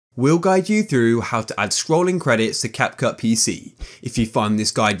We'll guide you through how to add scrolling credits to CapCut PC. If you find this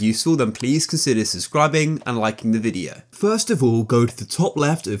guide useful, then please consider subscribing and liking the video. First of all, go to the top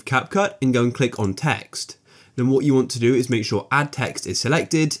left of CapCut and go and click on text. Then what you want to do is make sure add text is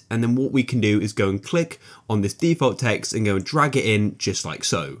selected, and then what we can do is go and click on this default text and go and drag it in just like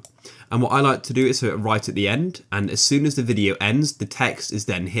so. And what I like to do is put it right at the end, and as soon as the video ends, the text is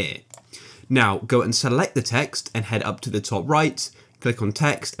then here. Now go and select the text and head up to the top right, click on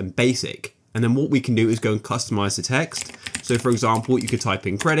text and basic. And then what we can do is go and customize the text. So for example, you could type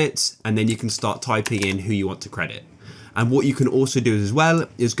in credits and then you can start typing in who you want to credit. And what you can also do as well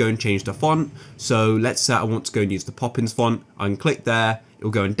is go and change the font. So let's say I want to go and use the Poppins font. I can click there,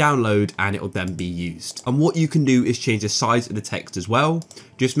 it'll go and download and it'll then be used. And what you can do is change the size of the text as well.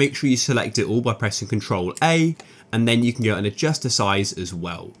 Just make sure you select it all by pressing Ctrl A, and then you can go and adjust the size as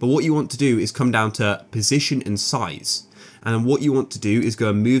well. But what you want to do is come down to position and size. And what you want to do is go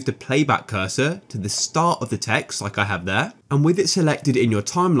and move the playback cursor to the start of the text like I have there. And with it selected in your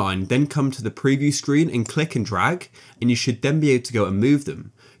timeline, then come to the preview screen and click and drag, and you should then be able to go and move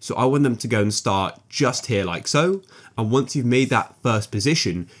them. So I want them to go and start just here like so. And once you've made that first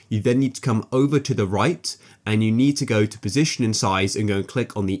position, you then need to come over to the right and you need to go to position and size and go and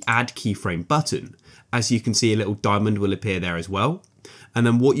click on the add keyframe button. As you can see, a little diamond will appear there as well. And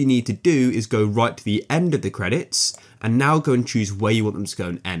then what you need to do is go right to the end of the credits and now go and choose where you want them to go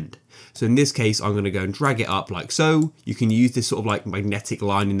and end. So in this case, I'm going to go and drag it up like so. You can use this sort of like magnetic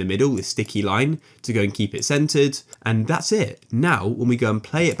line in the middle, this sticky line, to go and keep it centered. And that's it. Now, when we go and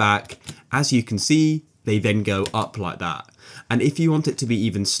play it back, as you can see, they then go up like that. And if you want it to be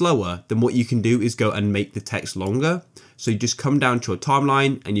even slower, then what you can do is go and make the text longer. So you just come down to your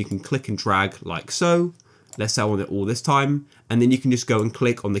timeline and you can click and drag like so. Let's say I want it all this time. And then you can just go and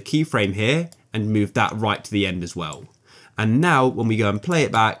click on the keyframe here and move that right to the end as well. And now when we go and play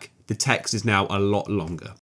it back, the text is now a lot longer.